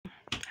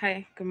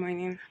Hi, good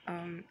morning.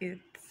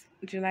 It's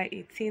July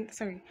 18th.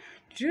 Sorry,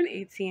 June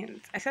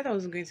 18th. I said I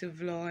was going to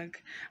vlog,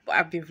 but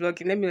I've been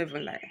vlogging. Let me never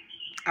lie.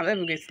 I'm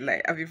never going to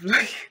lie. I've been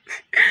vlogging.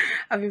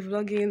 I've been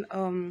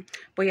vlogging.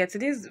 But yeah,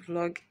 today's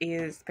vlog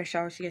is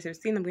special. She guys have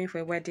seen I'm going for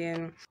a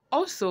wedding.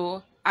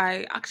 Also,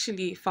 I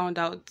actually found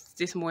out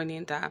this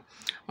morning that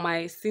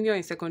my senior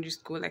in secondary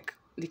school, like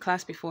the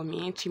class before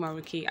me,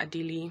 Chimaruke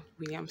Adili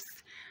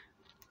Williams,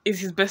 is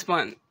his best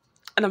man.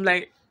 And I'm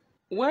like,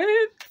 what?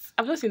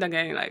 I've not seen that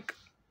guy in like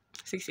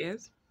 6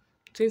 years.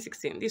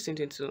 2016, this is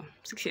 2022,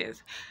 6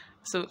 years.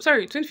 So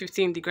sorry,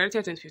 2015, the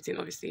graduated 2015,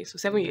 obviously. So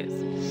 7 years.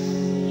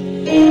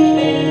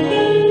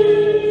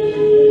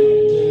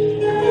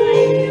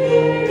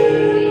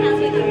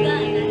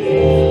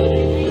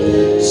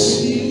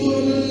 See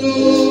what the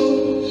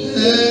Lord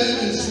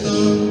has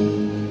done.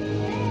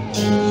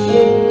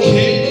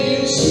 Can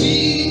you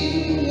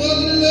see what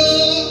the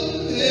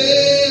Lord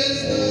has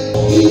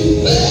done? He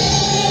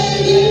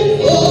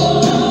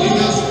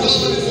has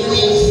done it for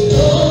us.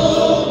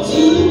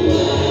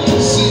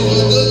 See what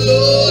the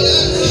Lord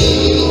has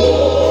done.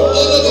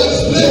 All over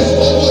this place,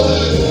 one more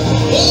time.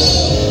 Oh,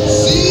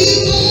 see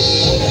what the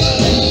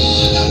Lord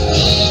has done for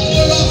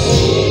us.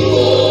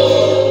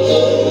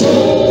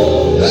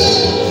 Hey!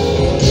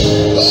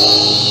 Oh,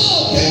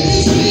 can you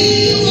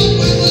see what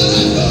the Lord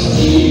has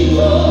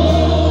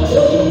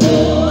done?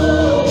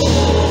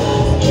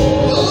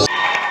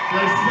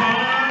 The Son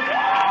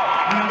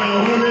and the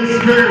Holy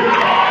Spirit.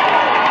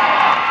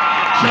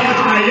 Church,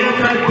 I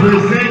hereby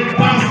present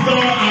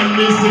Pastor and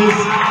Mrs.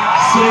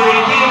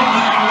 Soredin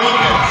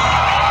Roberts.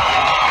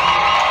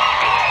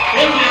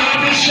 If you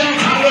have the shout,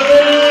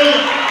 hallelujah.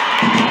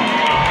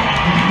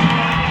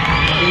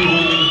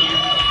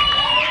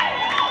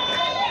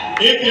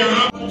 If you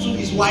have to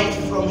his wife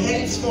from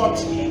henceforth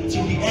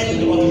till the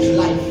end of his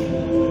life.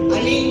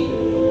 I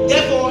mean,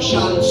 therefore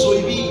shall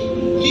Soibi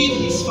leave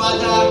his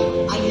father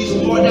and his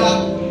mother,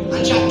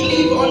 and shall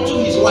cleave unto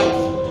his wife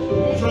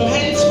from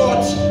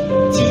henceforth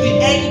till the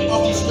end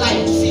of his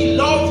life. See,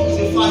 love is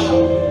a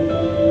fire.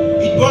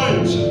 It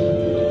burns,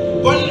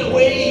 burning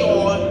away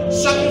your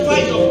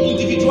sacrifice of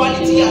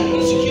individuality and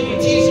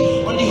insecurities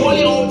on the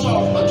holy altar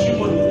of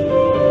matrimony,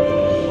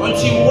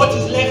 until what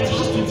is left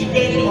has to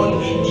depend on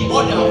the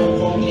order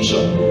for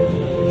completion.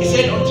 He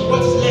said until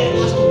what is left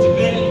has to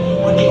depend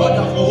on the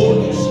order for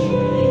wholeness.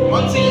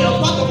 Until a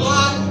part of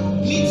her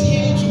needs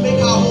him to make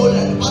her whole,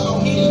 and a part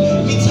of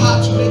him needs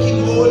her to make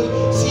him whole.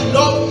 See,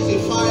 love is a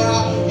fire,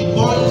 it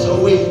burns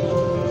away.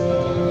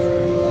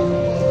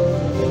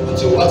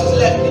 Until what is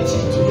left needs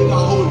him to make her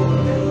whole.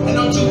 And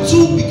until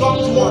two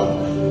becomes one.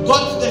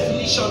 God's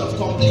definition of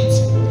complete.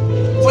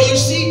 For you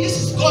see,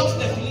 this is God's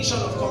definition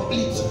of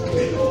complete.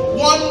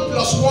 1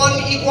 plus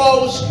 1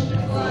 equals,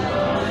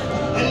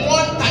 and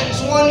 1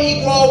 times 1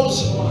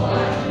 equals,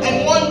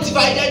 and 1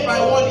 divided by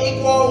 1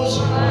 equals,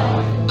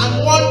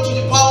 and 1 to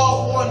the power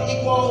of 1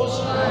 equals,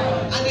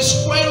 and the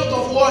square root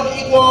of 1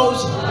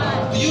 equals.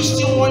 Do you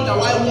still wonder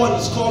why 1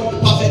 is called the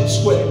perfect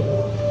square?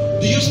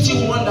 Do you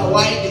still wonder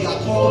why they are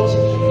called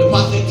the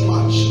perfect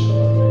match?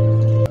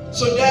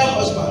 So dear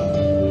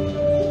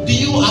husband, do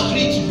you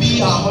agree to be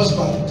her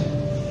husband,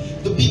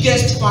 the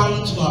biggest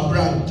fan to her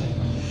brand,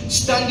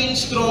 standing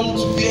strong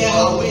to bear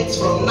her weight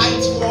from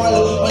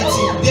nightfall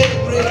until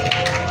daybreak,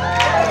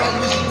 never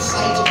losing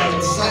sight of her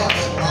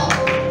desires for her?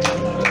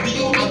 Do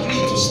you agree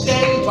to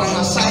stand by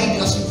her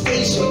side as you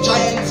face your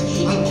giants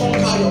and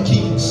conquer your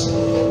kings?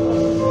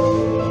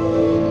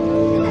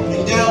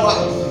 And dear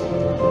wife,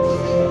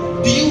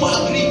 do you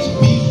agree to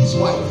be his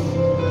wife,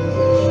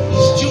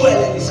 his jewel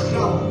and his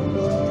crown?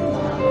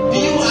 Do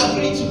you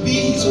agree to be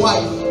his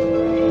wife,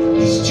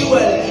 his jewel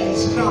and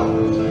his crown?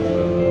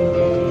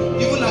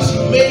 Even as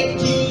you make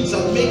kings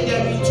and make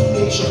them into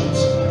nations,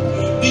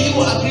 do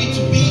you agree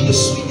to be the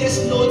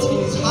sweetest note in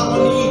his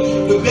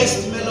harmony, the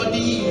best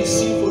melody in his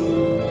symphony?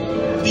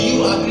 Do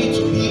you agree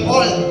to be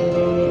all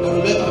that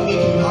will ever make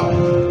him happy?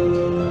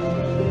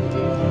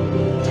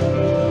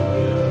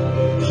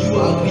 Do you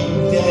agree,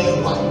 dear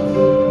wife?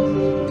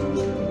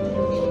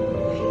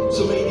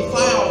 So may the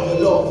fire of your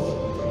love,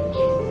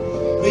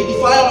 may the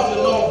fire of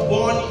your love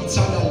burn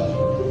eternally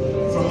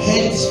from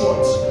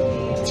henceforth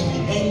to the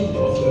end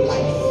of your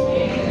life.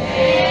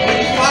 May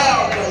the fire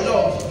of your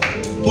love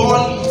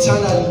burn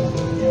eternally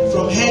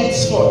from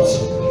henceforth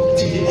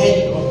to the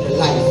end of their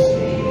life.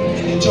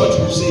 And the church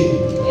will say,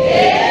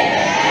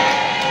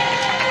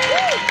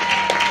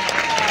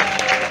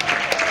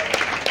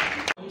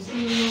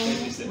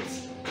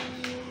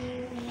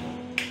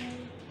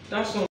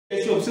 That's all.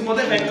 So,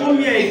 come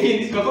here again.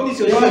 This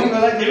is your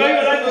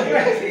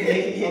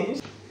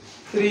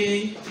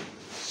 3,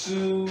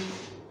 2,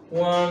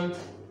 1,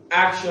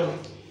 action.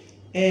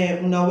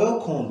 Una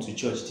welcome to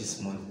church this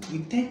morning. We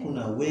thank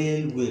Una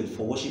well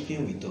for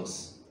worshiping with us.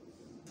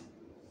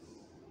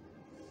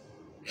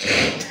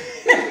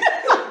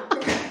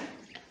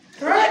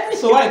 Right?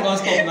 So why I can't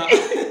stop now?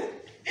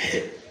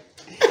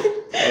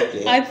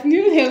 Okay. At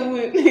New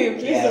Heaven,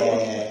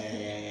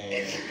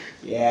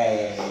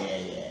 Yeah.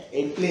 A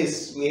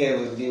place where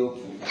heaven will be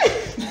open.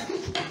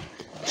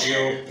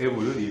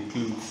 Evo, no dey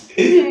close.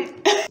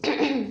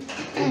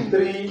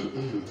 3,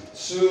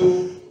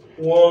 2,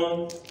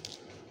 1,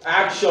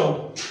 action.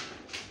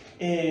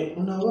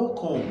 Una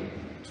welcome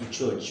to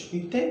church. We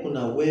thank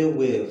una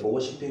well for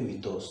worshiping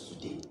with us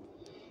today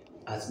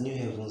at New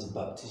Heavens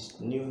Baptist.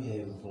 New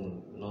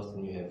Heaven, not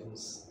New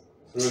Heavens.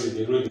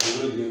 Rolling.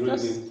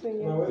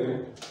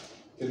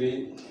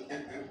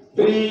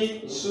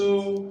 3,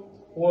 2,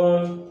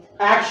 1,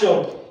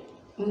 action.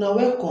 Una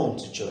welcome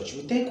to church.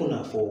 We thank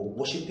una for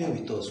worshiping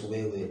with us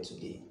well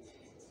today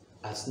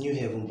at New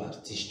Heaven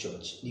Baptist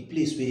Church, the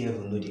place where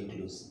heaven no dey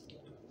close.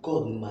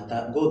 God mouth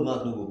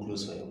no go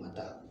close for your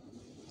matter.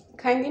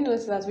 Kindly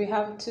note that we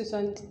have 2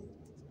 Sundays.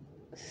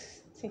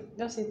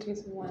 Just say 3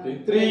 to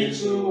 1. 3,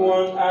 2,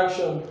 1,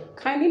 action.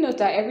 Kindly note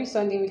that every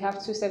Sunday we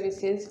have 2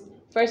 services.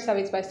 First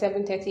service by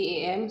 7:30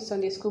 a.m.,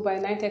 Sunday school by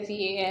 9:30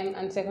 a.m.,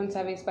 and second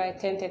service by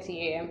 10:30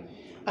 a.m.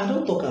 I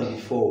don talk am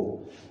before.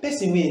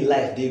 Person wey in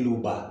life dey low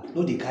bar,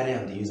 no dey carry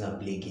am dey use am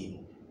play game.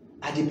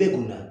 I dey beg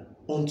una,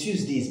 on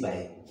Tuesdays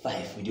by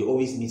 5, we dey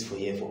always meet for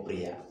here for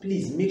prayer.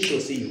 Please make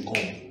sure say you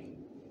come.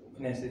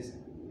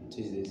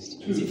 Tuesdays.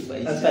 Is it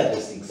 5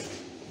 or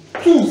 6?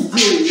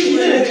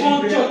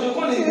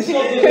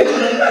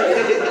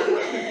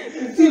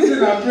 Tuesday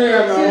na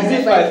prayer now.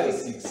 Tuesday 5 or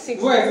 6.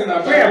 6. Where is it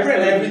na prayer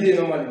every day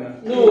normally now?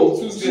 No,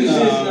 Tuesdays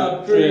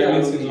na prayer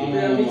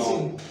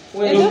meeting.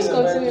 Let's just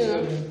continue now.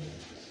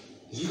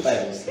 Is it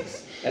 5 or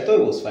 6? I thought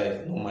it was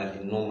 5. Normally.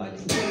 No,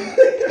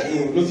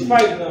 It's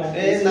 5 now.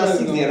 Now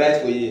 6 dey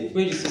right for you.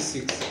 When you say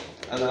 6,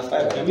 And now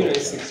 5. I mean like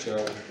 6, sure.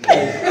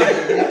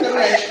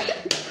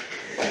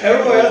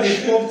 Everybody else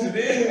is pop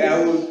today.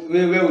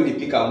 Where will they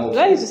pick am up? Do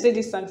I need to say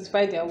this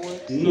sanctify their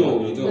word?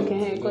 No, you don't.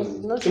 Okay, because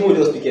not. Someone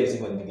will just pick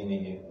everything from the beginning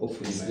again.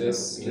 Hopefully.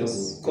 Yes.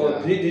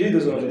 Did you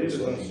those ones?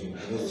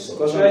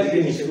 Because Try I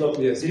didn't flop.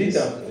 Yes, Delete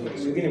yes. them.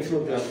 Beginning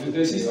flop.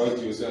 This is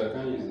audio, so I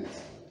can't use it.